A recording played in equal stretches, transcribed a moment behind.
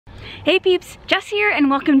Hey peeps, Jess here and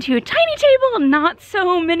welcome to Tiny Table Not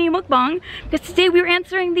So Mini Mukbang, because today we are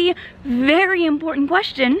answering the very important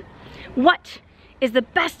question, what is the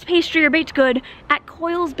best pastry or baked good at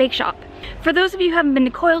Coyle's Bakeshop? For those of you who haven't been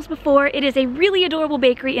to Coyle's before, it is a really adorable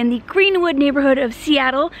bakery in the Greenwood neighborhood of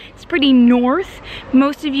Seattle. It's pretty north.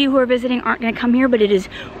 Most of you who are visiting aren't gonna come here, but it is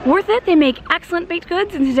worth it. They make excellent baked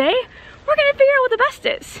goods, and today we're gonna figure out what the best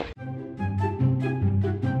is.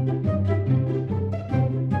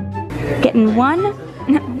 Getting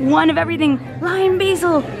one of everything. Lime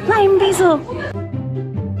basil, lime basil.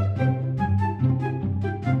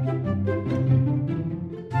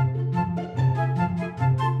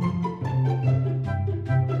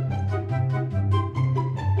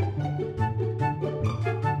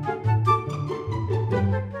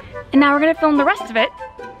 And now we're gonna film the rest of it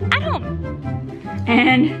at home.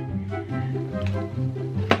 And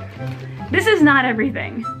this is not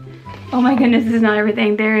everything. Oh my goodness, this is not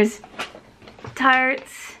everything. There's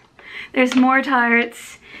tarts, there's more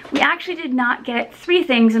tarts. We actually did not get 3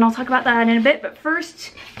 things, and I'll talk about that in a bit, but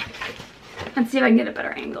first, let's see if I can get a better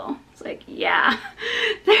angle. It's like, yeah,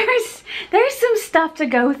 there's some stuff to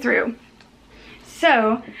go through.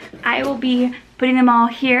 So I will be putting them all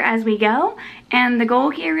here as we go, and the goal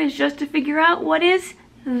here is just to figure out what is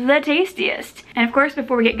the tastiest. And of course,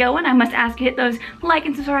 before we get going, I must ask you to hit those like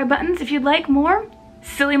and subscribe buttons if you'd like more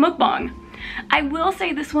silly mukbang. I will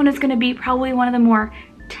say this one is going to be probably one of the more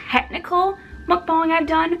technical mukbang I've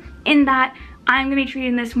done, in that I'm going to be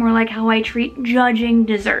treating this more like how I treat judging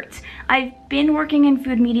desserts. I've been working in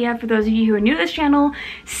food media, for those of you who are new to this channel,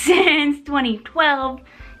 since 2012,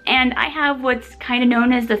 and I have what's kind of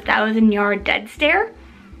known as the 1,000-yard dead stare.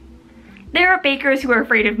 There are bakers who are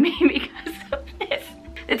afraid of me because of this.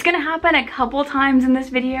 It's gonna happen a couple times in this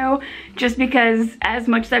video, just because as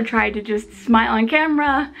much as I've tried to just smile on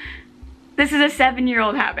camera, this is a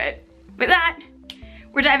 7-year-old habit. With that,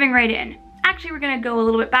 we're diving right in. Actually, we're gonna go a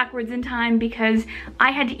little bit backwards in time because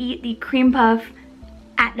I had to eat the cream puff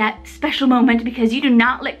at that special moment, because you do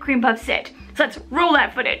not let cream puff sit. So let's roll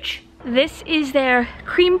that footage. This is their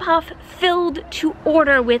cream puff filled to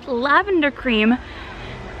order with lavender cream.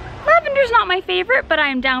 Lavender's not my favorite, but I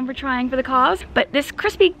am down for trying for the cause. But this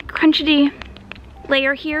crispy, crunchy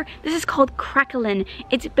layer here, this is called cracklin.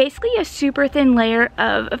 It's basically a super thin layer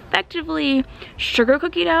of effectively sugar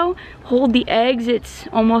cookie dough. Hold the eggs, it's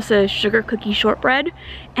almost a sugar cookie shortbread,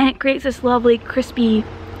 and it creates this lovely crispy,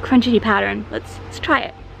 crunchy pattern. Let's try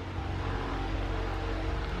it.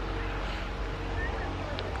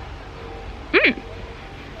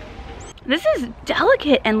 This is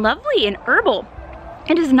delicate and lovely and herbal.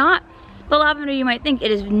 It is not the lavender you might think.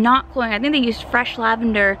 It is not cloying. I think they used fresh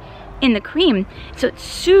lavender in the cream. So it's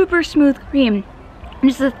super smooth cream. And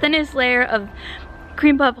just the thinnest layer of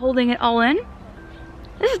cream puff holding it all in.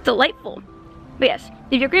 This is delightful. But yes,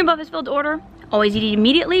 if your cream puff is filled to order, always eat it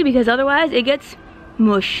immediately, because otherwise it gets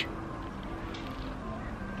mush.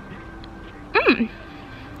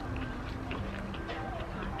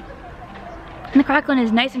 And the cracklin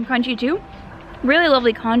is nice and crunchy too. Really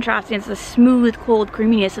lovely contrast against the smooth, cold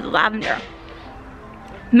creaminess of the lavender.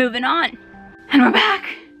 Moving on. And we're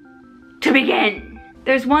back to begin.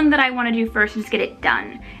 There's one that I want to do first and just get it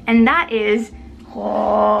done. And that is,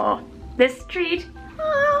 oh, this treat.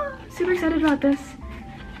 Oh, super excited about this.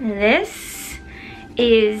 This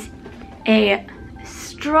is a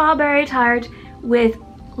strawberry tart with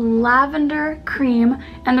lavender cream.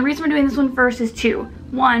 And the reason we're doing this one first is 2.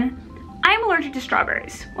 1, I'm allergic to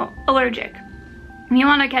strawberries. Well, allergic. If you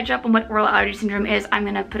want to catch up on what oral allergy syndrome is, I'm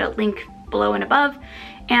going to put a link below and above.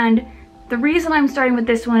 And the reason I'm starting with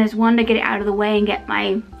this one is, 1, to get it out of the way and get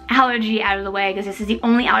my allergy out of the way, because this is the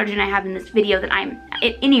only allergen I have in this video that I'm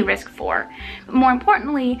at any risk for. But more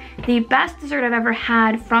importantly, the best dessert I've ever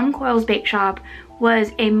had from Coyle's Bakeshop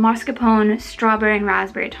was a mascarpone strawberry and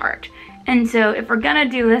raspberry tart. And so if we're gonna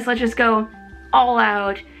do this, let's just go all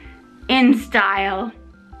out in style.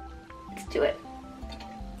 Let's do it.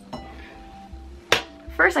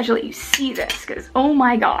 First, I should let you see this, because oh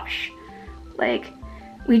my gosh. Like,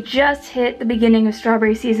 we just hit the beginning of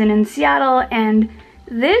strawberry season in Seattle, and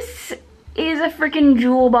this is a freaking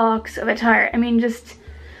jewel box of a tart. I mean, just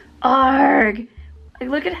arg. Like,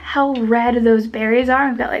 look at how red those berries are.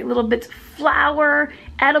 I've got like little bits of flour,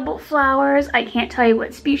 edible flowers. I can't tell you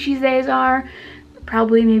what species these are.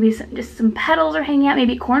 Probably maybe just some petals are hanging out.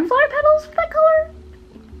 Maybe cornflower petals with that color.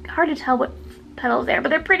 Hard to tell what petals they are, but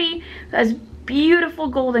they're pretty. There's beautiful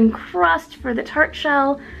golden crust for the tart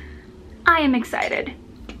shell. I am excited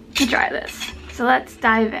to try this. So let's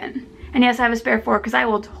dive in. And yes, I have a spare fork because I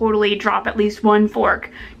will totally drop at least 1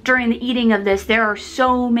 fork during the eating of this. There are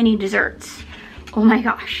so many desserts. Oh my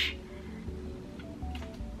gosh.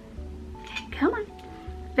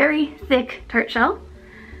 very thick tart shell.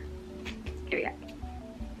 Here we go.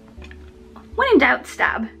 When in doubt,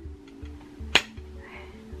 stab.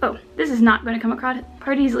 Oh, this is not going to come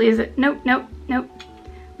apart easily, is it? Nope, nope, nope.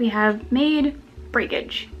 We have made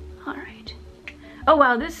breakage. All right. Oh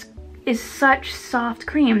wow, this is such soft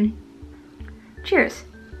cream. Cheers.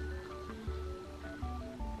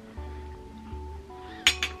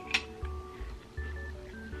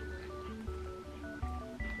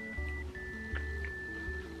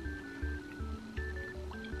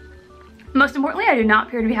 Most importantly, I do not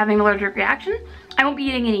appear to be having an allergic reaction. I won't be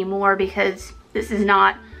eating any more because this is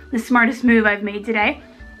not the smartest move I've made today.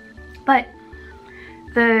 But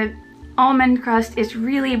the almond crust is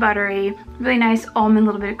really buttery, really nice almond,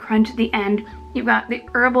 little bit of crunch at the end. You've got the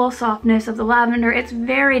herbal softness of the lavender. It's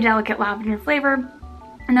very delicate lavender flavor.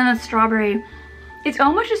 And then the strawberry, it's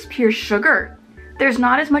almost just pure sugar. There's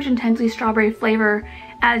not as much intensely strawberry flavor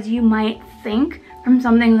as you might think from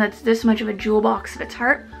something that's this much of a jewel box of a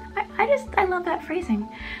tart. I love that phrasing.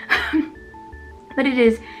 But it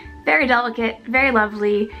is very delicate, very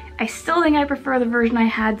lovely. I still think I prefer the version I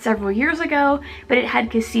had several years ago, but it had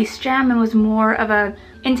cassis jam and was more of a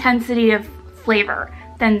intensity of flavor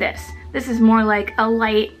than this. This is more like a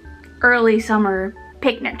light, early summer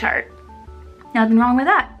picnic tart. Nothing wrong with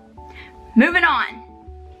that. Moving on.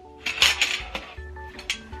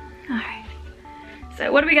 All right,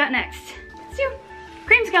 so what do we got next? Let's do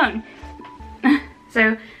cream scone.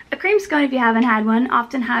 So a cream scone, if you haven't had one,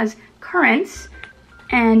 often has currants,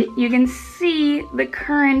 and you can see the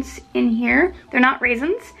currants in here. They're not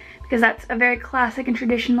raisins, because that's a very classic and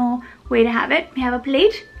traditional way to have it. We have a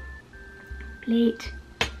plate,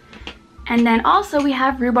 and then also we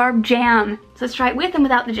have rhubarb jam. So let's try it with and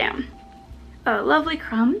without the jam. A lovely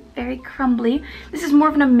crumb, very crumbly. This is more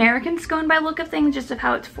of an American scone by the look of things, just of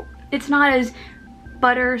how it's not as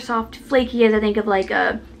butter, soft, flaky as I think of like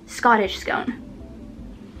a Scottish scone.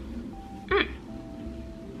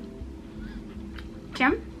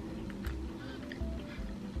 Jam.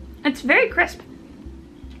 It's very crisp,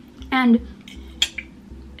 and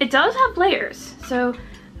it does have layers, so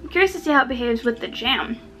I'm curious to see how it behaves with the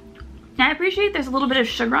jam. Now I appreciate there's a little bit of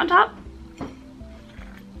sugar on top.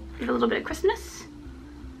 Give a little bit of crispness.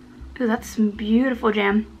 Ooh, that's some beautiful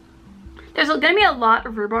jam. There's gonna be a lot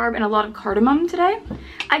of rhubarb and a lot of cardamom today.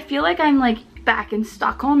 I feel like I'm like back in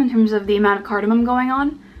Stockholm in terms of the amount of cardamom going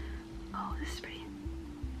on. Oh, this is pretty.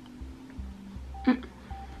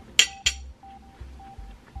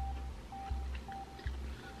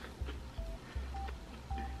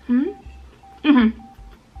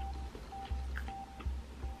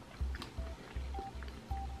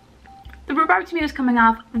 The rhubarb to me is coming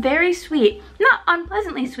off very sweet, not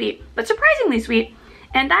unpleasantly sweet, but surprisingly sweet.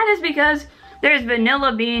 And that is because there's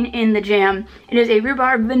vanilla bean in the jam. It is a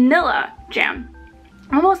rhubarb vanilla jam.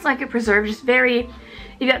 Almost like a preserve, just very,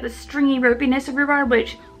 you got the stringy ropiness of rhubarb,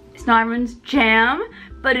 which is not everyone's jam,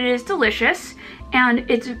 but it is delicious. And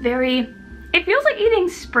it's very, it feels like eating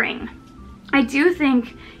spring. I do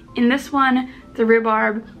think in this one, the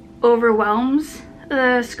rhubarb overwhelms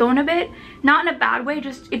the scone a bit. Not in a bad way,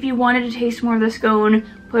 just if you wanted to taste more of the scone,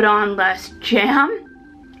 put on less jam.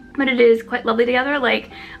 But it is quite lovely together. Like,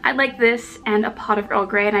 I'd like this and a pot of Earl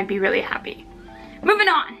Grey and I'd be really happy. Moving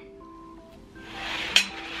on.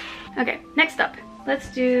 Okay, next up,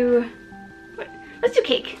 let's do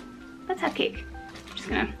cake. Let's have cake. I'm just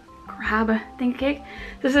gonna grab a thing of cake.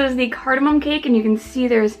 This is the cardamom cake, and you can see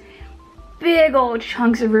there's big old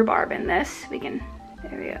chunks of rhubarb in this. There we go.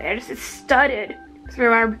 It's studded with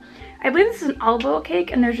rhubarb. I believe this is an olive oil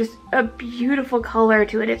cake, and there's just a beautiful color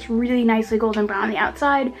to it. It's really nicely golden brown on the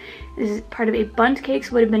outside. This is part of a bundt cake, so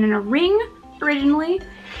it would have been in a ring originally,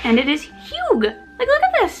 and it is huge. Like, look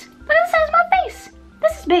at this. Look at the size of my face.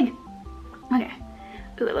 This is big. Okay.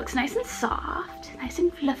 Ooh, it looks nice and soft. Nice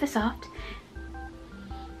and fluffy soft.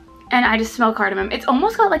 And I just smell cardamom. It's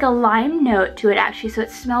almost got like a lime note to it, actually, so it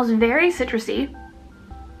smells very citrusy.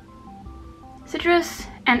 Citrus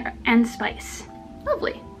and spice.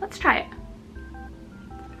 Lovely. Let's try it.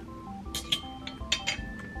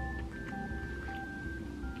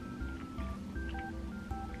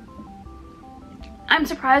 I'm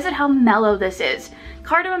surprised at how mellow this is.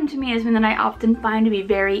 Cardamom to me is one that I often find to be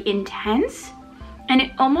very intense, and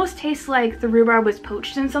it almost tastes like the rhubarb was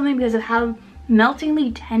poached in something because of how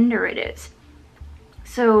meltingly tender it is.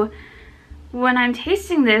 So when I'm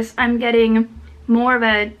tasting this, I'm getting more of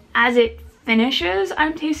a, as it finishes,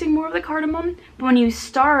 I'm tasting more of the cardamom, but when you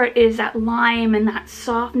start is that lime and that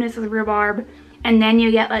softness of the rhubarb, and then you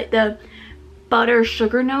get like the butter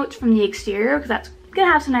sugar notes from the exterior, because that's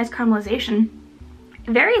gonna have some nice caramelization.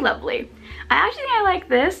 Very lovely. I actually think I like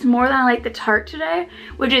this more than I like the tart today,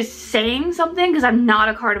 which is saying something because I'm not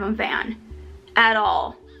a cardamom fan at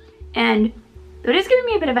all. And it is giving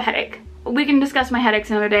me a bit of a headache. We can discuss my headaches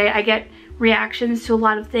another day. I get reactions to a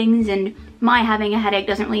lot of things, and my having a headache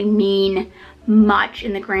doesn't really mean much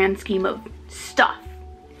in the grand scheme of stuff.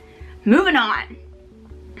 Moving on.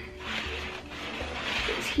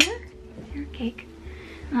 It's here cake.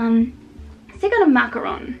 Let's take out a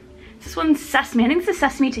macaron. This one's sesame. I think it's a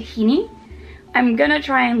sesame tahini. I'm gonna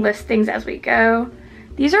try and list things as we go.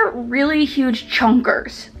 These are really huge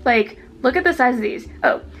chunkers. Like, look at the size of these.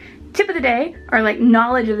 Oh, tip of the day, or like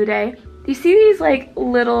knowledge of the day. Do you see these like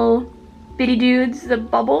little bitty dudes, the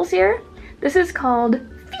bubbles here? This is called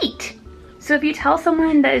feet. So if you tell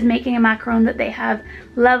someone that is making a macaron that they have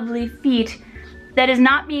lovely feet, that is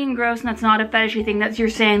not being gross and that's not a fetishy thing. That's you're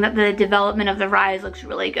saying that the development of the rise looks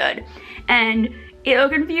really good. And it'll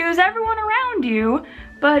confuse everyone around you,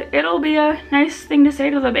 but it'll be a nice thing to say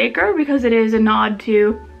to the baker because it is a nod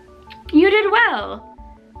to, you did well.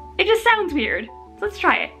 It just sounds weird. So let's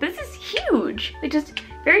try it. This is huge. It's just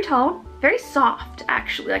very tall, very soft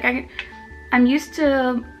actually. Like I'm used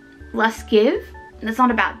to less give, and that's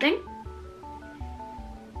not a bad thing.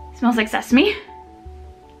 It smells like sesame.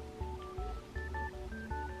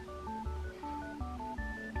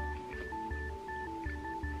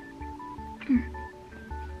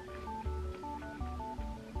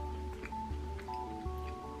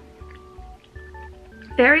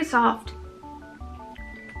 Very soft.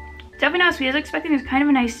 Definitely not sweet. I was expecting there's kind of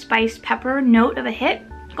a nice spice pepper note of a hit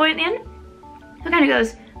going at the end. So it kind of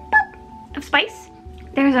goes pop of spice.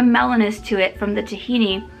 There's a mellowness to it from the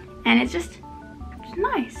tahini, and it's just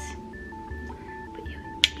nice. Put you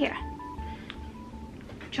here.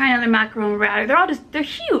 Try another macaron router. They're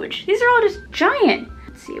huge. These are all just giant.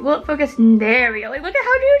 Let's see, will it focus? There we go. Like, look at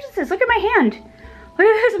how huge this is. Look at my hand. Look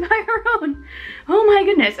at this macaron. Oh my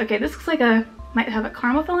goodness. Okay, this looks like might have a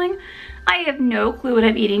caramel filling. I have no clue what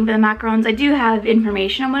I'm eating for the macarons. I do have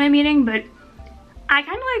information on what I'm eating, but I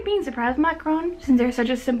kind of like being surprised with macaron since they're such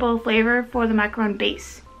a simple flavor for the macaron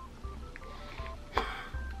base.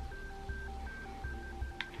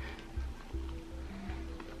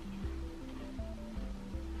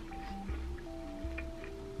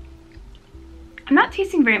 I'm not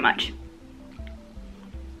tasting very much.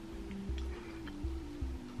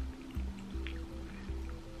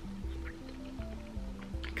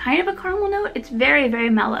 Kind of a caramel note. It's very, very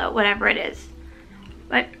mellow, whatever it is.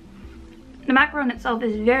 But the macaron itself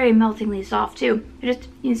is very meltingly soft too. You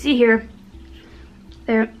can see here,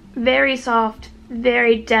 they're very soft,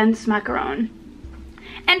 very dense macaron.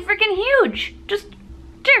 And freaking huge! Just,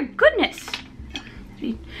 dear goodness!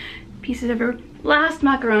 Pieces of our last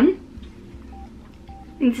macaron.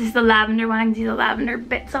 I think this is the lavender one. I can see the lavender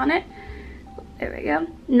bits on it. There we go.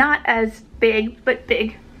 Not as big, but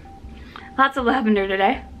big. Lots of lavender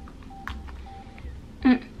today.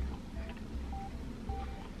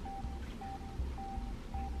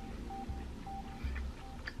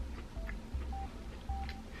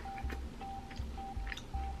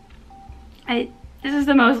 This is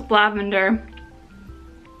the most lavender.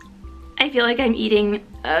 I feel like I'm eating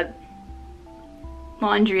a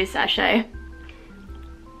laundry sachet.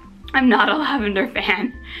 I'm not a lavender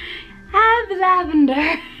fan. Have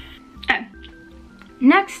lavender. Okay.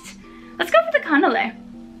 Next, let's go for the cannelé.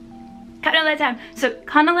 Cannelé time. So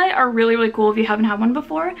cannelé are really, really cool if you haven't had one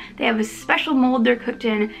before. They have a special mold they're cooked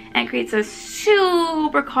in, and it creates a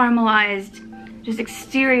super caramelized just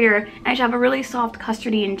exterior, and I should have a really soft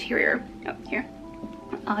custardy interior. Oh, here.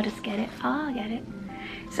 I'll just get it. I'll get it.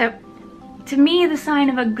 So, to me, the sign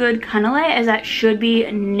of a good cannelé is that it should be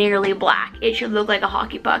nearly black. It should look like a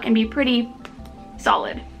hockey puck and be pretty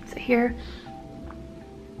solid. So here.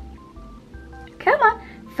 Come on.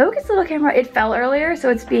 Focus, little camera. It fell earlier, so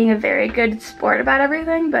it's being a very good sport about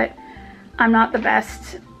everything, but I'm not the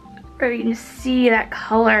best. Or you can just see that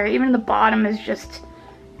color. Even the bottom is just,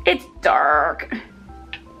 it's dark.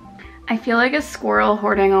 I feel like a squirrel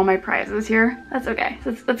hoarding all my prizes here. That's okay.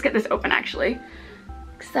 So let's get this open actually,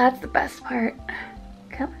 because that's the best part.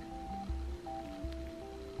 Come on.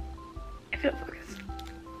 If it'll focus.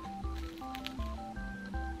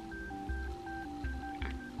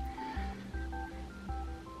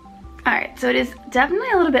 Alright, so it is definitely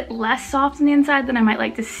a little bit less soft on the inside than I might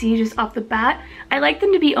like to see just off the bat. I like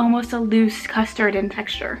them to be almost a loose custard in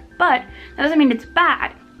texture, but that doesn't mean it's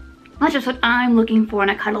bad. That's just what I'm looking for in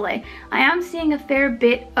a cannelé. I am seeing a fair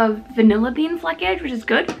bit of vanilla bean fleckage, which is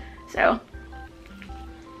good, so.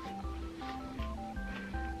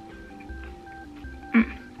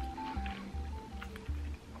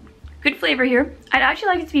 Good flavor here. I'd actually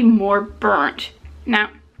like it to be more burnt. Now,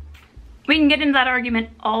 we can get into that argument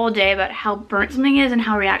all day about how burnt something is and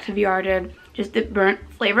how reactive you are to just the burnt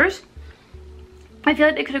flavors. I feel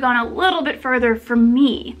like they could have gone a little bit further for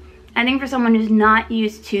me. I think for someone who's not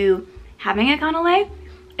used to having a cannelé,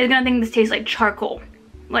 is gonna think this tastes like charcoal.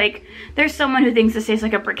 Like, there's someone who thinks this tastes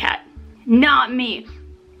like a briquette. Not me.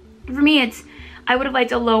 For me, I would have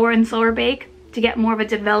liked a lower and slower bake to get more of a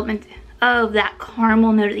development of that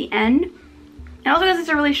caramel note at the end. And also because it's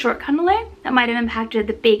a really short cannelé, that might have impacted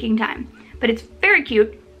the baking time. But it's very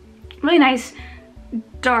cute, really nice,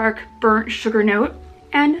 dark, burnt sugar note,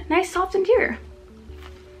 and nice soft interior.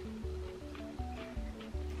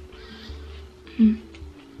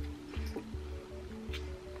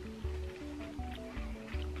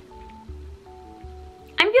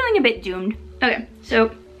 I'm feeling a bit doomed. Okay, so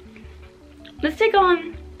let's take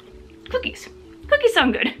on cookies. Cookies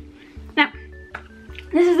sound good. Now,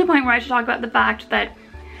 this is the point where I should talk about the fact that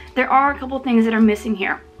there are a couple things that are missing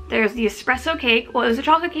here. There's the espresso cake. Well, it was a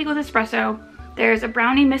chocolate cake with espresso. There's a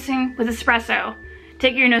brownie missing with espresso.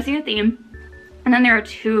 Take your notes in the theme. And then there are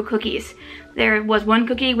 2 cookies. There was one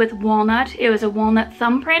cookie with walnut. It was a walnut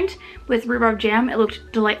thumbprint with rhubarb jam. It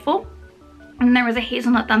looked delightful. And there was a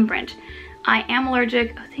hazelnut thumbprint. I am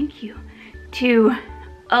allergic, oh thank you, to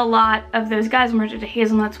a lot of those guys. I'm allergic to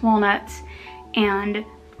hazelnuts, walnuts, and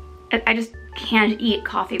I just can't eat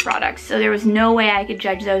coffee products. So there was no way I could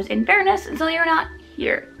judge those in fairness until you're not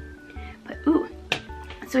here. But ooh,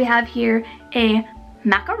 so we have here a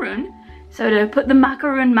macaroon. So to put the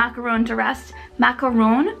macaron to rest,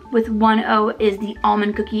 macaron with 1 O is the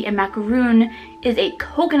almond cookie, and macaroon is a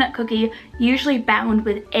coconut cookie, usually bound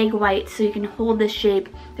with egg whites so you can hold this shape.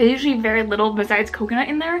 There's usually very little besides coconut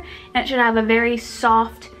in there, and it should have a very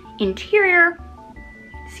soft interior,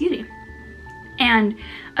 excuse me, and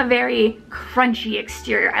a very crunchy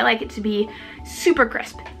exterior. I like it to be super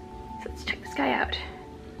crisp. So let's check this guy out.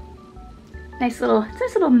 It's a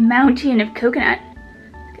nice little mountain of coconut.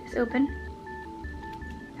 Let's get this open.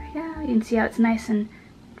 Yeah, you can see how it's nice and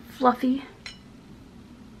fluffy.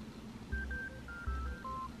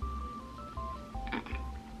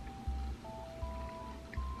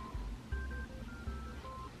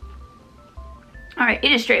 Alright,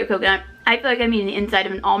 it is straight coconut. I feel like I'm eating the inside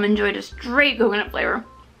of an Almond Joy, just straight coconut flavor.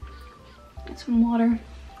 Get some water.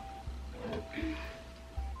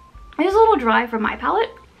 It is a little dry for my palate.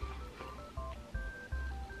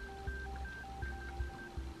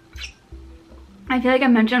 I feel like I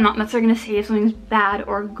mentioned I'm not necessarily going to say if something's bad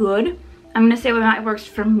or good. I'm going to say whether or not it works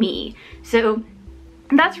for me. So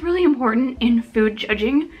that's really important in food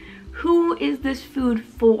judging. Who is this food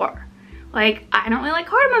for? Like, I don't really like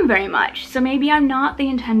cardamom very much, so maybe I'm not the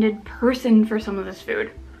intended person for some of this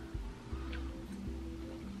food.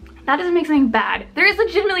 That doesn't make something bad. There is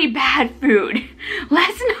legitimately bad food.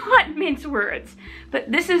 Let's not mince words.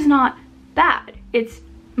 But this is not bad. It's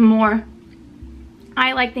more,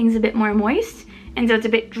 I like things a bit more moist, and so it's a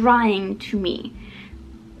bit drying to me.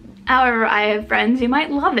 However, I have friends who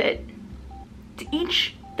might love it. To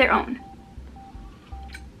each their own.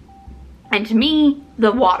 And to me,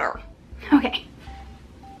 the water. Okay.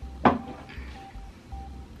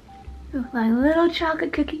 Ooh, my little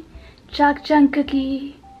chocolate cookie. Choc chunk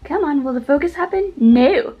cookie. Come on, will the focus happen?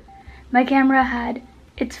 No. My camera had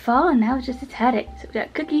its fall and now it's just its headache. So we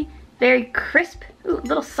got cookie, very crisp. Ooh, a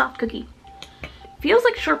little soft cookie. Feels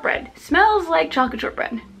like shortbread. Smells like chocolate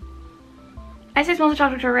shortbread. I say smells like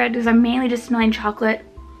chocolate shortbread because I'm mainly just smelling chocolate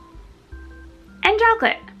and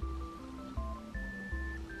chocolate.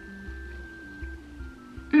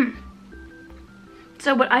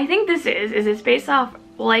 So what I think this is it's based off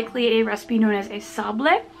likely a recipe known as a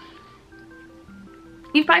sablé.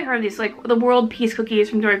 You've probably heard of these, like the World Peace cookies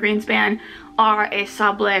from Dory Greenspan are a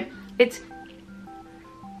sablé. It's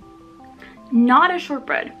not a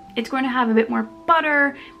shortbread. It's going to have a bit more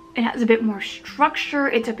butter, it has a bit more structure,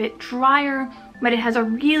 it's a bit drier, but it has a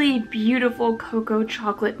really beautiful cocoa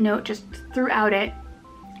chocolate note just throughout it,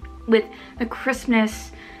 with the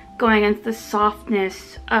crispness going against the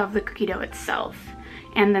softness of the cookie dough itself,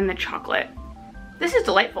 and then the chocolate. This is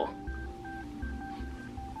delightful.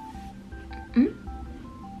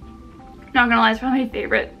 Not gonna lie, it's probably my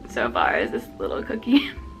favorite so far is this little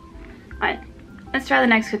cookie. Alright, let's try the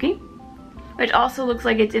next cookie, which also looks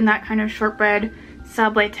like it's in that kind of shortbread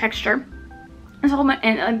sablé texture.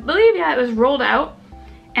 And I believe, yeah, it was rolled out,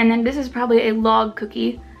 and then this is probably a log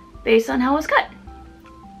cookie based on how it was cut.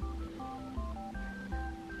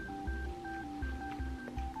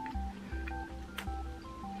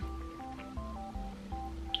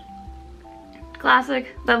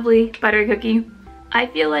 Classic, lovely, buttery cookie. I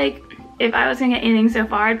feel like if I was gonna get anything so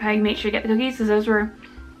far, I'd probably make sure to get the cookies because those were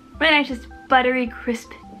really nice, just buttery,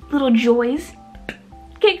 crisp little joys.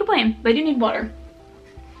 Can't complain, but I do need water.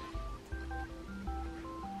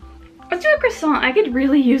 Let's do a croissant. I could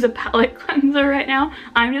really use a palate cleanser right now.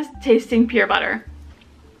 I'm just tasting pure butter.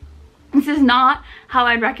 This is not how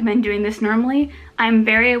I'd recommend doing this normally. I'm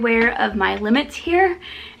very aware of my limits here,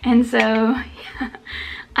 and so yeah,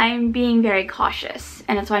 I'm being very cautious,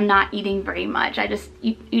 and that's why I'm not eating very much.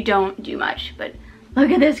 You don't do much, but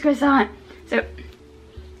look at this croissant. So,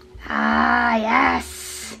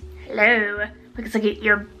 yes, hello. Looks like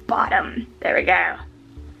your bottom. There we go.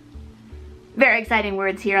 Very exciting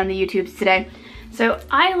words here on the YouTubes today. So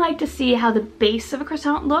I like to see how the base of a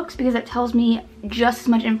croissant looks because that tells me just as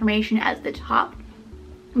much information as the top.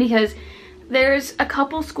 Because there's a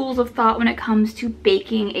couple schools of thought when it comes to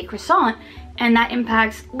baking a croissant, and that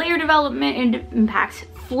impacts layer development and it impacts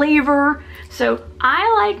flavor. So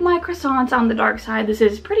I like my croissants on the dark side. This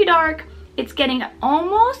is pretty dark. It's getting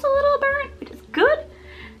almost a little burnt, which is good.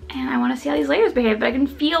 And I want to see how these layers behave, but I can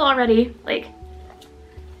feel already like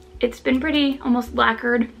it's been pretty almost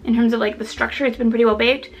lacquered in terms of like the structure. It's been pretty well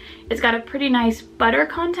baked. It's got a pretty nice butter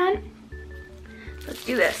content. Let's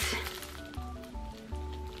do this.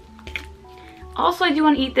 Also, I do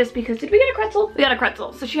want to eat this because, did we get a pretzel? We got a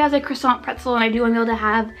pretzel. So she has a croissant pretzel, and I do want to be able to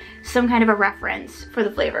have some kind of a reference for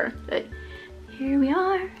the flavor. But here we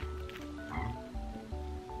are.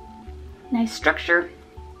 Nice structure.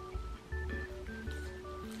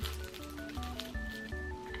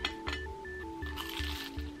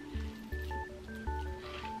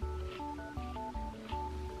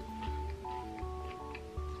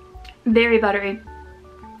 Very buttery.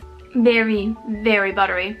 Very, very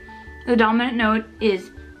buttery. The dominant note is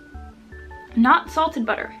not salted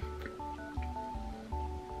butter.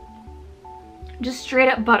 Just straight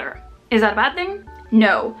up butter. Is that a bad thing?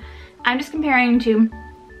 No. I'm just comparing to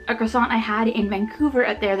a croissant I had in Vancouver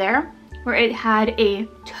at There, where it had a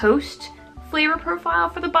toast flavor profile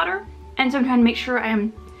for the butter. And so I'm trying to make sure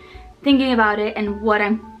I'm thinking about it and what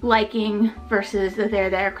I'm liking versus the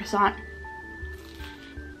There croissant.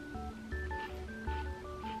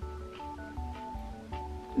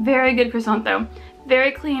 Very good croissant though.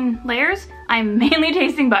 Very clean layers. I'm mainly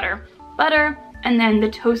tasting butter. Butter, and then the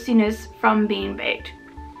toastiness from being baked.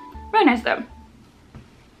 Very nice though.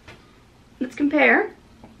 Let's compare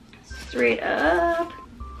straight up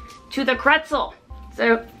to the pretzel.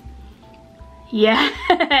 So,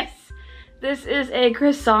 yes, this is a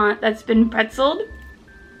croissant that's been pretzeled.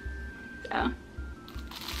 So.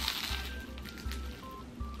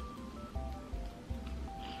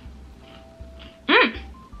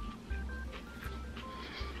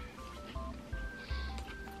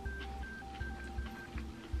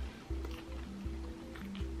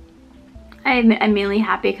 I'm mainly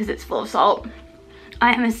happy because it's full of salt.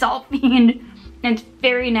 I am a salt fiend. It's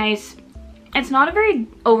very nice. It's not a very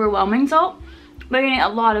overwhelming salt, but you're getting a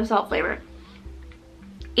lot of salt flavor.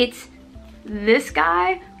 It's this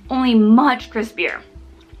guy, only much crispier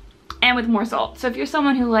and with more salt. So if you're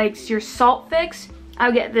someone who likes your salt fix, I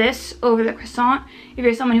would get this over the croissant. If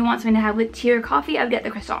you're someone who wants something to have with tea or coffee, I would get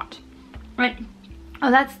the croissant. Right?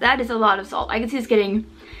 Oh, that is a lot of salt. I can see it's getting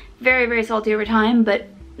very, very salty over time, but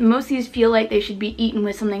most of these feel like they should be eaten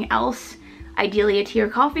with something else, ideally a tea or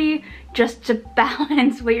coffee, just to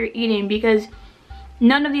balance what you're eating, because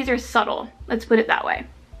none of these are subtle. Let's put it that way.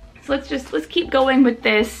 So let's keep going with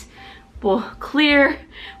this. We'll clear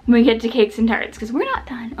when we get to cakes and tarts, because we're not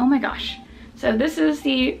done. Oh my gosh. So this is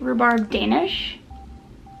the rhubarb Danish.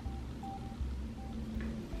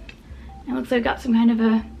 It looks like I've got some kind of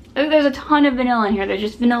a, oh, there's a ton of vanilla in here. There's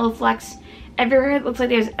just vanilla flecks everywhere. It looks like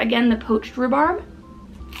there's, again, the poached rhubarb.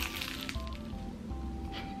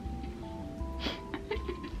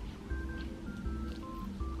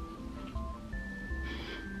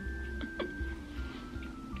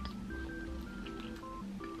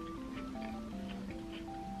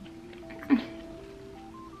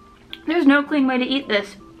 There's no clean way to eat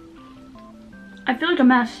this. I feel like a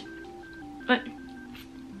mess, but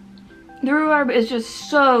the rhubarb is just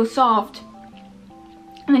so soft.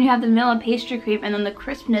 And then you have the vanilla pastry cream and then the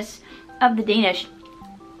crispness of the Danish.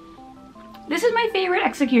 This is my favorite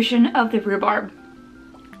execution of the rhubarb.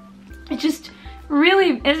 It's just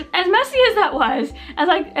really, as messy as that was,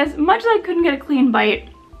 as much as I couldn't get a clean bite,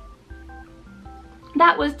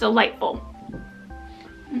 that was delightful.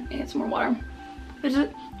 Get some more water.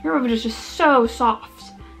 Rhubarb is just so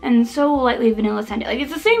soft and so lightly vanilla scented. Like,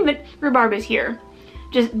 it's the same rhubarb as here,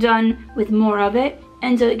 just done with more of it,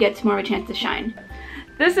 and so it gets more of a chance to shine.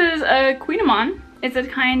 This is a kouign-amann. It's a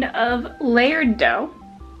kind of layered dough.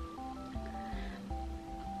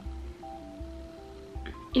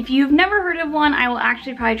 If you've never heard of one, I will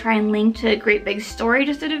actually probably try and link to Great Big Story,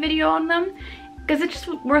 just did a video on them, because it's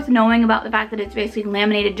just worth knowing about the fact that it's basically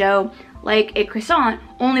laminated dough like a croissant,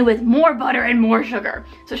 only with more butter and more sugar.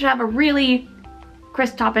 So it should have a really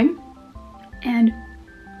crisp topping. And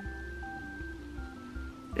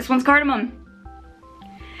this one's cardamom.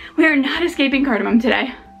 We are not escaping cardamom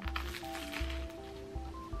today.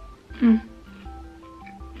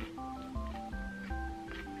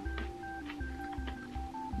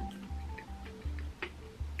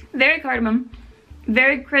 Very cardamom,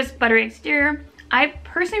 very crisp, buttery exterior. I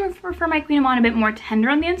personally prefer my Queen Amande a bit more tender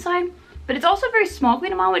on the inside, but it's also a very small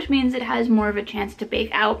Queen Amande, which means it has more of a chance to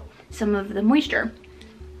bake out some of the moisture.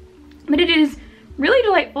 But it is really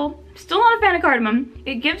delightful. Still not a fan of cardamom.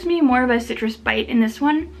 It gives me more of a citrus bite in this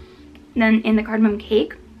one than in the cardamom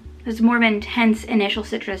cake. There's more of an intense initial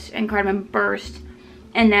citrus and cardamom burst,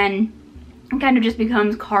 and then it kind of just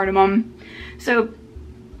becomes cardamom. So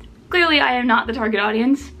clearly I am not the target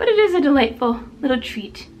audience, but it is a delightful little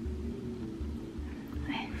treat.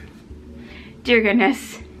 Dear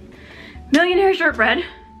goodness. Millionaire shortbread.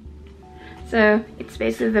 So it's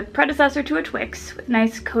basically the predecessor to a Twix with a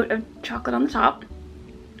nice coat of chocolate on the top.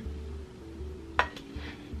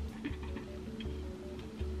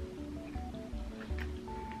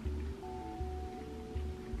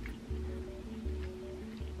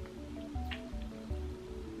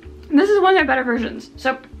 This is one of their better versions.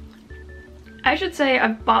 So I should say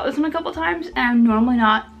I've bought this one a couple times and I'm normally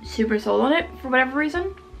not super sold on it for whatever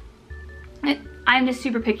reason. I'm just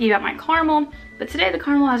super picky about my caramel, but today the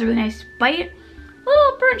caramel has a really nice bite, a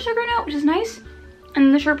little burnt sugar note, which is nice,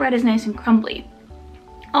 and the shortbread is nice and crumbly.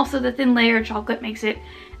 Also, the thin layer of chocolate makes it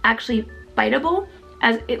actually biteable,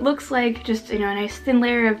 as it looks like just, you know, a nice thin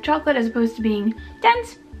layer of chocolate as opposed to being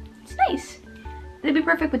dense. It's nice. It'd be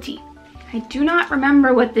perfect with tea. I do not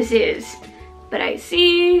remember what this is, but I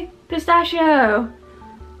see pistachio.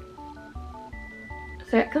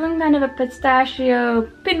 So some kind of a pistachio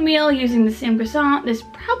pinwheel using the same croissant. This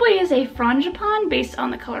probably is a frangipane based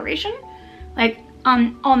on the coloration, like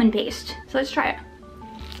almond paste. So let's try it.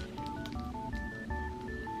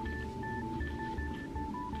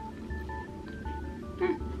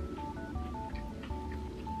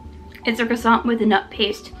 It's a croissant with a nut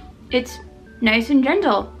paste. It's nice and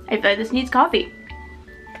gentle. I feel like this needs coffee.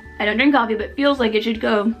 I don't drink coffee, but it feels like it should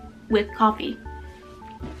go with coffee.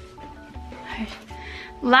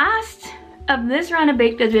 Last of this round of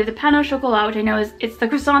baked goods, we have the pain au chocolat, which I know it's the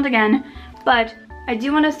croissant again, but I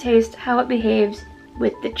do want to taste how it behaves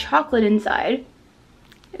with the chocolate inside,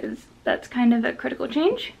 because that's kind of a critical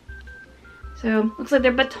change. So looks like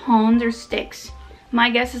they're batons or sticks.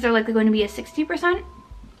 My guess is they're likely going to be a 60%.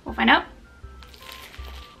 We'll find out.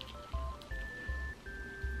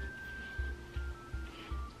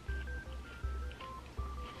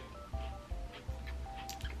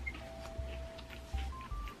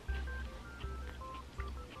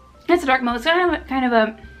 It's a dark malt. It's gonna have kind of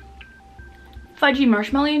a fudgy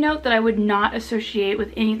marshmallow note that I would not associate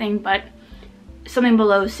with anything but something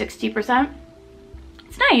below 60%.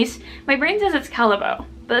 It's nice. My brain says it's Callebaut,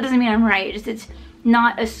 but that doesn't mean I'm right. It's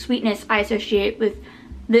not a sweetness I associate with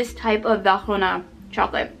this type of Valrhona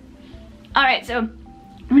chocolate. Alright, so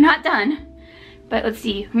we're not done, but let's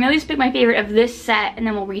see. I'm gonna at least pick my favorite of this set and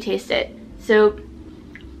then we'll retaste it. So,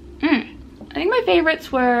 I think my favorites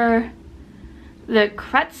were the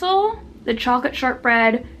pretzel, the chocolate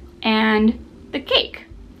shortbread, and the cake.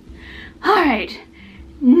 All right,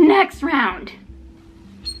 next round.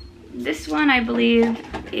 This one I believe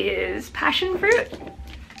is passion fruit.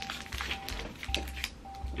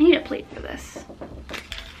 I need a plate for this.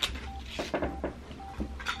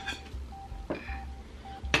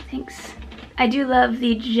 Thanks. I do love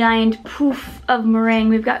the giant poof of meringue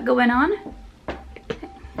we've got going on.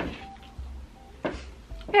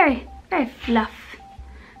 Very fluff.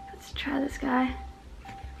 Let's try this guy.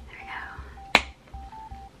 There we go.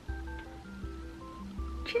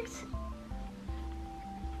 Cheers.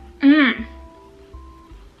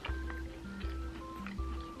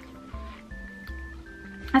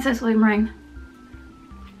 That's a sweet meringue.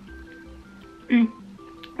 The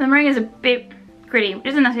meringue is a bit gritty, which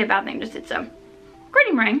isn't necessarily a bad thing, just it's a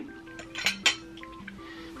gritty meringue.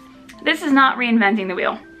 This is not reinventing the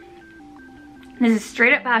wheel. This is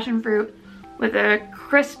straight up passion fruit with a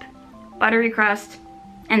crisp, buttery crust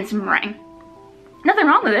and some meringue. Nothing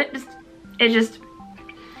wrong with it, it's just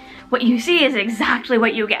what you see is exactly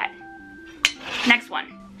what you get. Next one.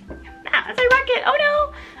 Ah, as I wreck it, oh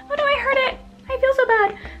no, I hurt it. I feel so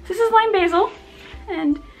bad. This is lime basil,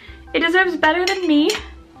 and it deserves better than me,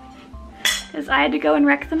 because I had to go and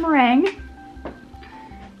wreck the meringue.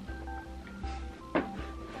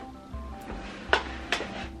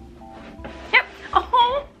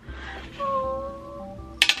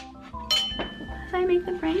 make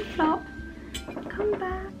the brain flop. Come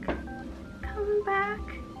back. Come back.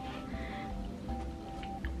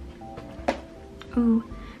 Ooh,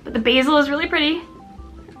 but the basil is really pretty.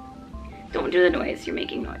 Don't do the noise, you're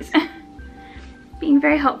making noise. Being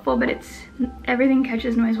very helpful, but everything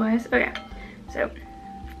catches noise-wise. Okay, so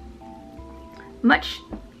much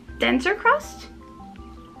denser crust.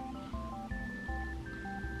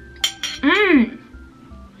 Mmm.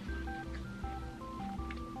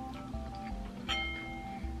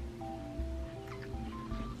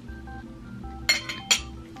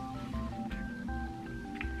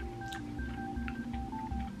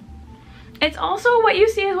 It's also what you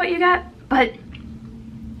see is what you get, but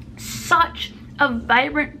such a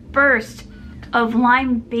vibrant burst of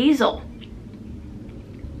lime basil.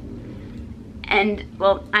 And,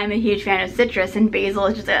 well, I'm a huge fan of citrus, and basil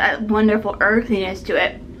is just a wonderful earthiness to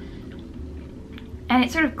it. And it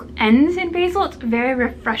sort of ends in basil. It's very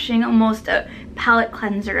refreshing, almost a palate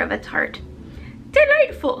cleanser of a tart.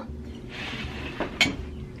 Delightful.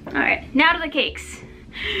 All right, now to the cakes.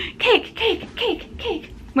 Cake, cake, cake,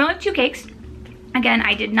 cake. We only have 2 cakes. Again,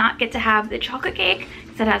 I did not get to have the chocolate cake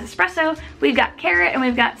because it has espresso. We've got carrot and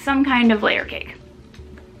we've got some kind of layer cake.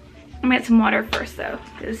 I'm gonna get some water first though,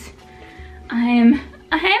 because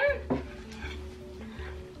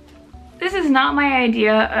this is not my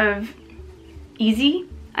idea of easy,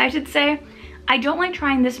 I should say. I don't like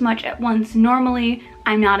trying this much at once. Normally,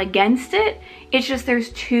 I'm not against it. It's just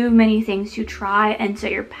there's too many things to try, and so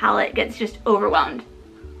your palate gets just overwhelmed.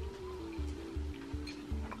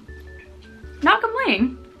 Not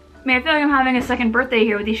complaining. I mean, I feel like I'm having a second birthday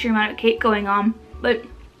here with the sheer amount of cake going on, but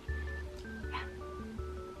yeah.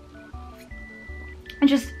 And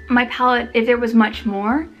just my palate, if there was much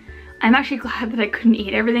more, I'm actually glad that I couldn't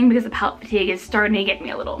eat everything because the palate fatigue is starting to get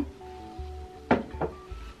me a little.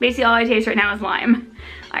 Basically, all I taste right now is lime.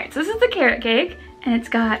 All right, so this is the carrot cake, and it's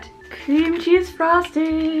got cream cheese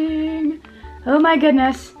frosting. Oh my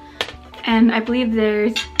goodness. And I believe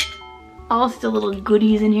there's also little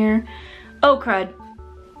goodies in here. Oh crud,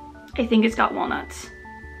 I think it's got walnuts.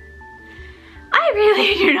 I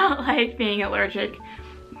really do not like being allergic,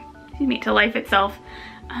 excuse me, to life itself.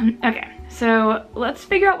 Okay, so let's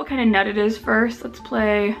figure out what kind of nut it is first. Let's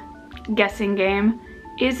play guessing game.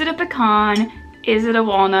 Is it a pecan? Is it a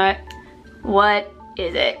walnut? What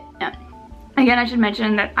is it? Again, I should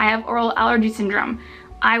mention that I have oral allergy syndrome.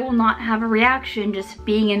 I will not have a reaction just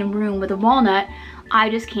being in a room with a walnut. I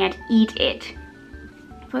just can't eat it.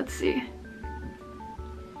 Let's see.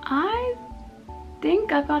 I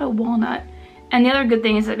think I've got a walnut. And the other good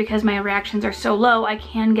thing is that because my reactions are so low, I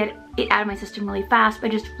can get it out of my system really fast by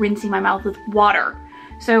just rinsing my mouth with water.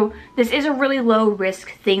 So this is a really low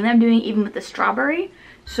risk thing that I'm doing even with the strawberry.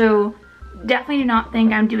 So definitely do not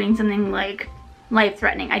think I'm doing something like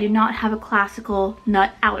life-threatening. I do not have a classical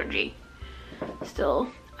nut allergy. Still,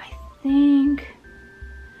 I think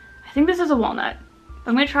this is a walnut.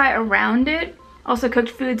 I'm gonna try around it. Also, cooked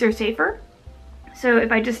foods are safer. So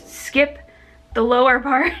if I just skip the lower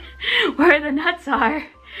part where the nuts are,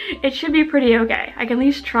 it should be pretty okay. I can at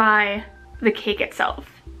least try the cake itself.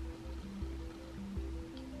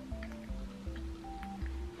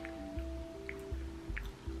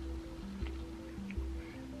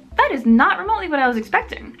 That is not remotely what I was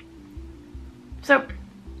expecting. So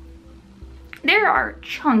there are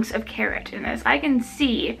chunks of carrot in this. I can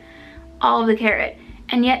see all of the carrot,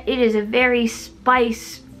 and yet it is a very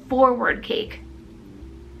spice forward cake.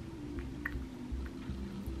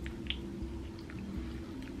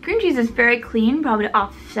 Cream cheese is very clean, probably to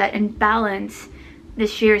offset and balance the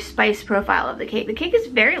sheer spice profile of the cake. The cake is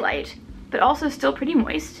very light, but also still pretty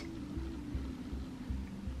moist.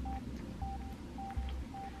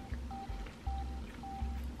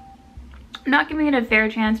 I'm not giving it a fair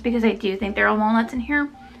chance because I do think there are walnuts in here,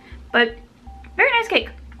 but very nice cake.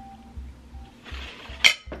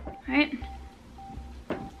 All right.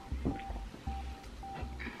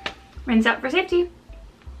 Rinse out for safety.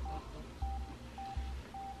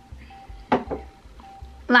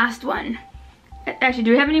 Last one. Actually,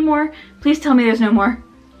 do we have any more? Please tell me there's no more.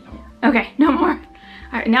 Okay, no more. All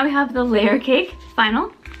right, now we have the layer cake, final.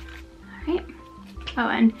 All right. Oh,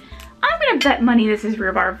 and I'm gonna bet money this is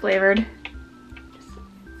rhubarb flavored.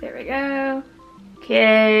 There we go.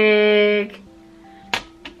 Cake.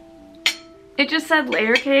 It just said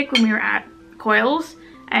layer cake when we were at Coyle's.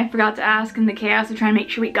 I forgot to ask in the chaos of trying to make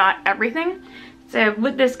sure we got everything. So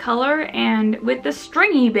with this color and with the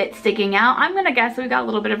stringy bit sticking out, I'm gonna guess that we got a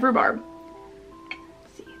little bit of rhubarb.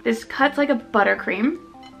 Let's see. This cuts like a buttercream.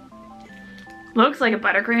 Looks like a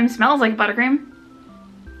buttercream, smells like a buttercream.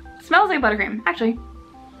 Smells like buttercream, actually.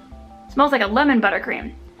 Smells like a lemon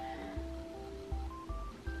buttercream.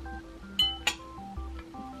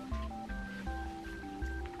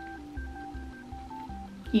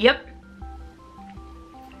 Yep.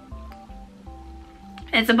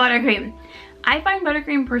 It's a buttercream. I find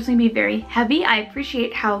buttercream personally to be very heavy. I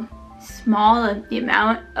appreciate how small the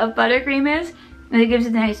amount of buttercream is. And it gives it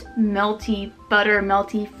a nice melty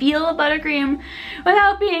feel of buttercream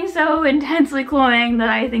without being so intensely cloying that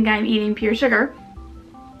I think I'm eating pure sugar.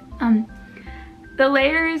 The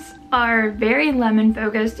layers are very lemon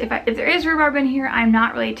focused. If there is rhubarb in here, I'm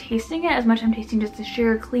not really tasting it as much as I'm tasting just the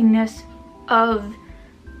sheer cleanness of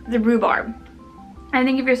the rhubarb. I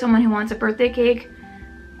think if you're someone who wants a birthday cake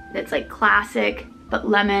that's like classic but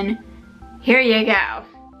lemon, here you go.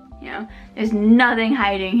 You know, there's nothing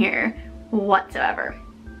hiding here whatsoever.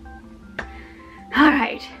 All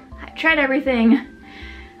right, I tried everything.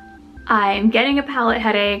 I'm getting a palate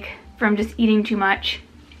headache from just eating too much.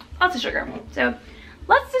 Lots of sugar. So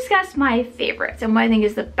let's discuss my favorites and what I think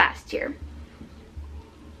is the best here.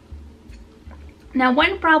 Now,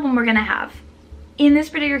 one problem we're gonna have in this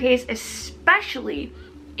particular case especially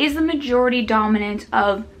is the majority dominance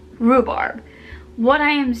of rhubarb. What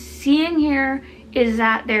I am seeing here is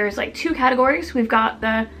that there's like two categories. We've got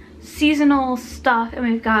the seasonal stuff and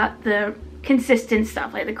we've got the consistent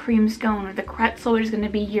stuff like the cream scone or the pretzel, which is going to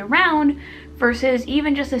be year round, versus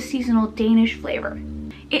even just a seasonal Danish flavor.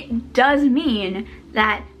 It does mean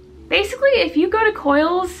that basically if you go to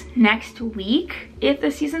Coyle's next week, if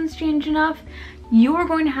the seasons change enough, you are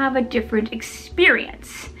going to have a different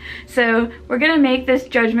experience. So we're going to make this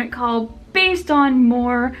judgment call based on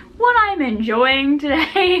more what I'm enjoying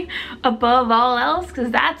today above all else, because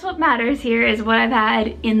that's what matters here, is what I've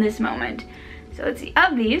had in this moment. So let's see,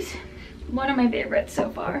 of these, one of my favorites so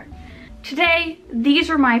far. Today, these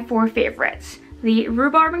are my 4 favorites. The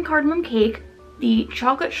rhubarb and cardamom cake, the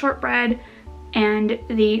chocolate shortbread, and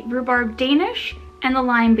the rhubarb Danish, and the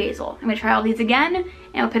lime basil. I'm gonna try all these again, and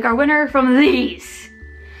we'll pick our winner from these.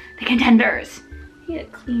 The contenders. I need a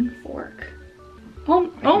clean fork.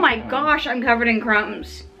 Oh my gosh, I'm covered in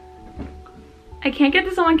crumbs. I can't get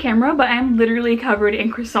this on camera, but I'm literally covered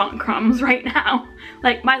in croissant crumbs right now.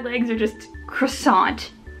 Like, my legs are just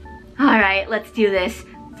croissant. All right, let's do this.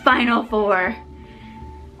 Final 4.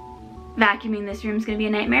 Vacuuming this room is gonna be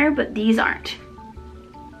a nightmare, but these aren't.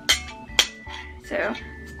 So,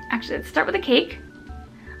 actually, let's start with the cake.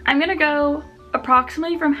 I'm gonna go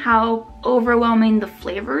approximately from how overwhelming the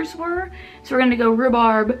flavors were. So we're gonna go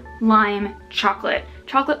rhubarb, lime, chocolate.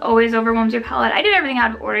 Chocolate always overwhelms your palate. I did everything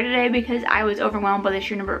out of order today because I was overwhelmed by the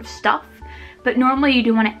sheer number of stuff. But normally you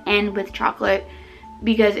do want to end with chocolate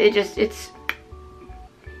because it takes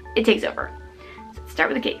over. So let's start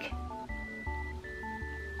with the cake.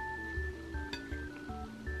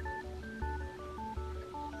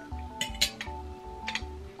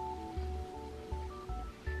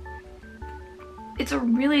 It's a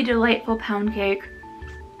really delightful pound cake.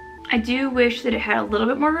 I do wish that it had a little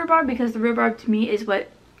bit more rhubarb because the rhubarb to me is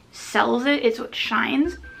what sells it. It's what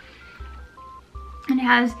shines. And it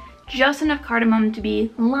has just enough cardamom to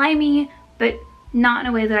be limey, but not in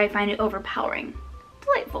a way that I find it overpowering.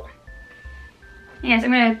 Delightful. Yes,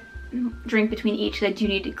 I'm gonna drink between each because I do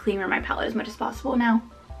need to clear my palate as much as possible now.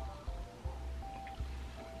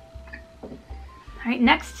 All right,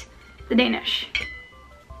 next, the Danish.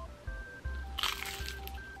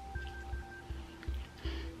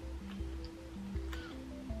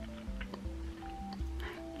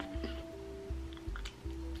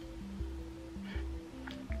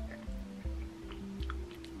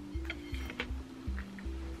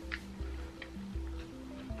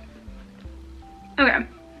 Okay,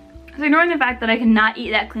 so ignoring the fact that I cannot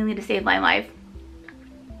eat that cleanly to save my life,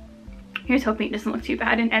 here's hoping it doesn't look too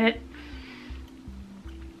bad in edit.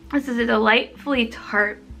 This is a delightfully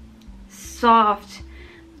tart, soft,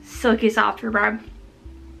 silky soft rhubarb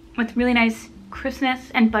with really nice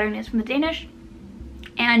crispness and butteriness from the Danish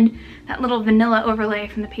and that little vanilla overlay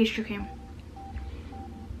from the pastry cream.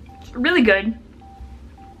 It's really good.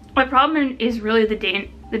 My problem is really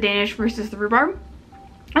the Danish versus the rhubarb.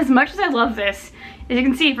 As much as I love this, as you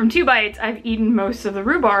can see from 2 bites, I've eaten most of the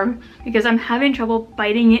rhubarb because I'm having trouble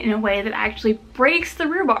biting it in a way that actually breaks the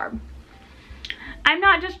rhubarb. I'm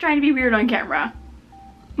not just trying to be weird on camera,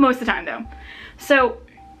 most of the time though. So,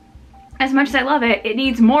 as much as I love it, it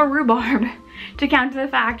needs more rhubarb to counter the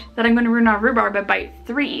fact that I'm going to ruin our rhubarb at bite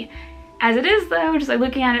 3. As it is though, just like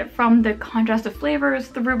looking at it from the contrast of flavors,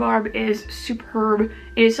 the rhubarb is superb.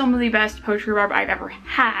 It is some of the best poached rhubarb I've ever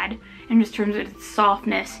had in just terms of its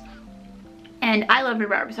softness. And I love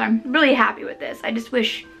rhubarb, so I'm really happy with this. I just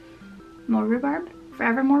wish more rhubarb,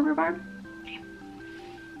 forever more rhubarb. Okay.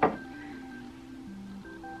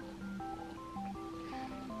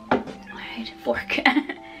 All right, fork.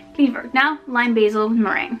 Clean fork. Now, lime basil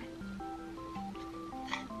meringue.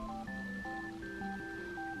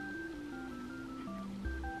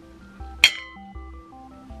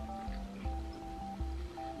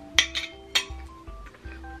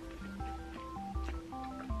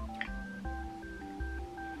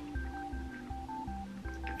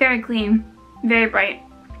 very clean, very bright.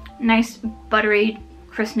 Nice buttery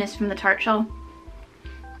crispness from the tart shell.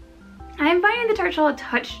 I'm finding the tart shell a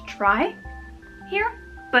touch dry here,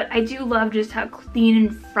 but I do love just how clean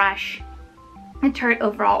and fresh the tart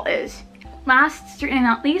overall is. Last, certainly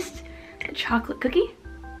not least, the chocolate cookie.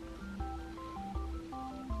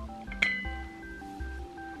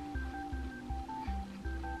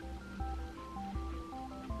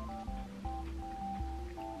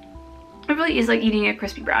 It really is like eating a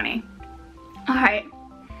crispy brownie. Alright,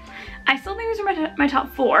 I still think these are my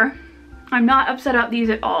top 4. I'm not upset about these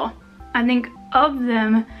at all. I think of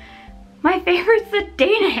them, my favorite's the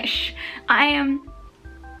Danish. I am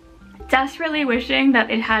desperately wishing that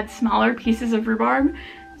it had smaller pieces of rhubarb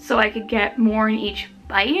so I could get more in each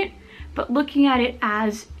bite, but looking at it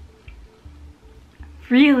as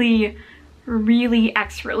really, really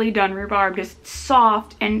expertly done rhubarb, just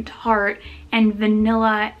soft and tart and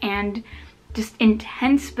vanilla and just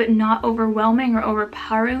intense but not overwhelming or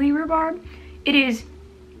overpoweringly rhubarb. It is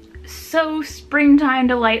so springtime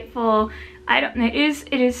delightful.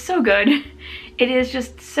 It is so good. It is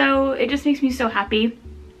just so, it just makes me so happy,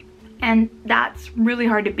 and that's really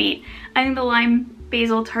hard to beat. I think the lime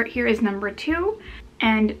basil tart here is number 2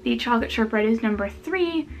 and the chocolate shortbread is number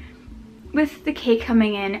 3, with the cake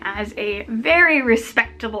coming in as a very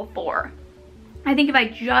respectable 4. I think if I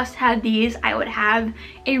just had these, I would have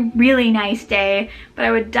a really nice day, but I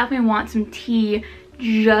would definitely want some tea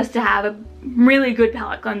just to have a really good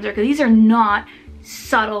palate cleanser, because these are not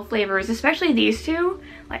subtle flavors, especially these two.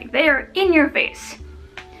 Like, they are in your face.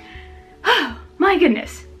 Oh my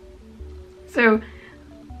goodness. So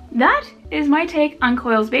that is my take on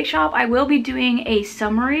Coyle's Bakeshop. I will be doing a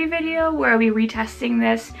summary video where I'll be retesting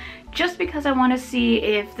this just because I want to see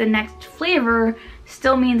if the next flavor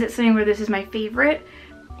still means it's something where this is my favorite,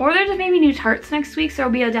 or there's maybe new tarts next week, so I'll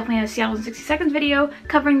be definitely a Seattle in 60 seconds video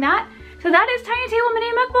covering that. So that is Tiny Table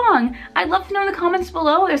Mini Mukbang. I'd love to know in the comments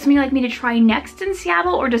below if there's something you'd like me to try next in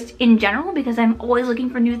Seattle, or just in general, because I'm always looking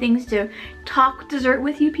for new things to talk dessert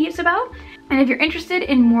with you peeps about. And if you're interested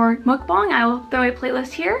in more mukbang, I will throw a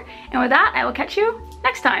playlist here. And with that, I will catch you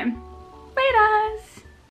next time. Laters!